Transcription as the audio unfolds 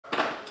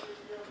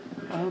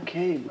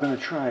Okay, we're going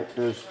to try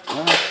those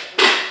last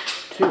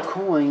 2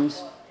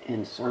 coins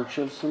in search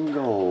of some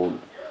gold.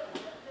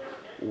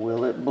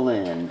 Will it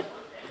blend?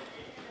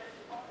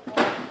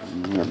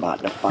 We're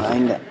about to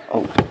find out.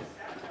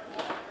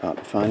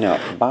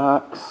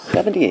 Box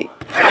 78.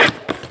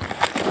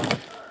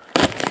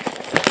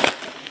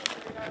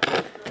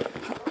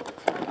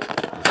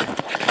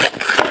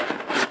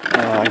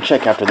 I can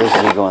check after this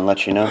Eagle and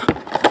let you know.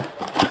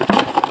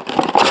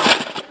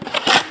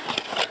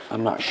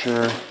 I'm not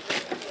sure.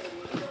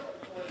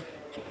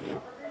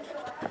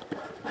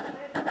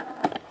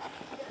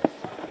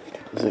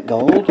 Is it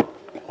gold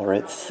or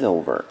it's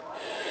silver?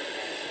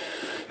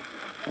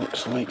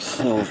 Looks like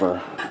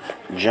silver.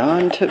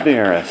 John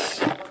Tavares.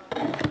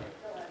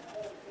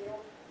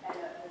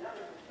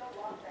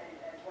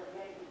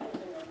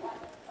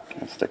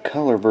 That's the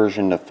color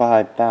version to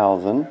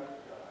 5,000.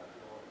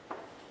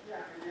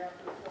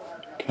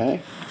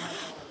 Okay.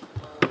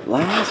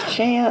 Last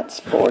chance,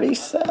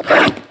 47.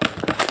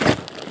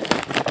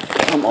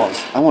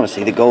 I want to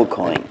see the gold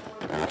coin.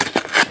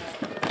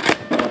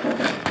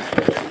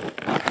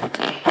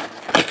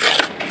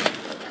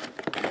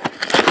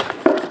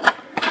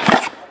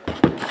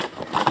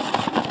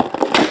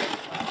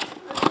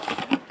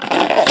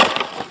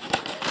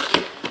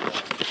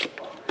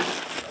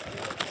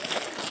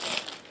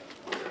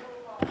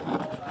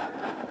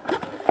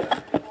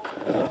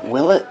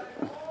 Will it?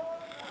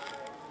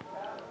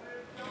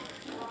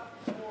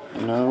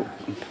 No.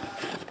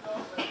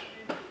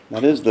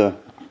 That is the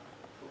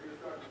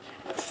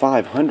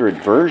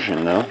 500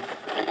 version, though.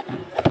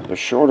 The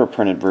shorter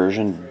printed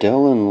version,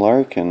 Dylan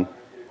Larkin.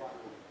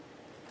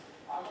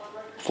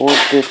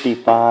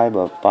 455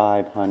 of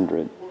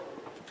 500.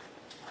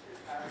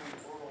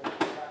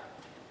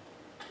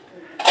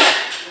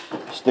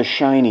 It's the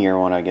shinier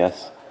one, I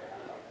guess.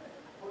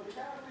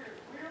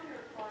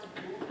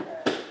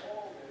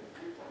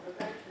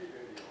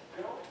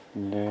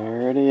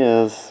 There it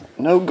is.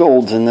 No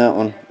golds in that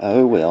one.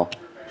 Oh well.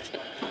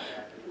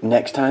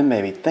 Next time,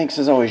 maybe. Thanks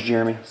as always,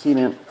 Jeremy. See you,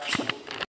 man.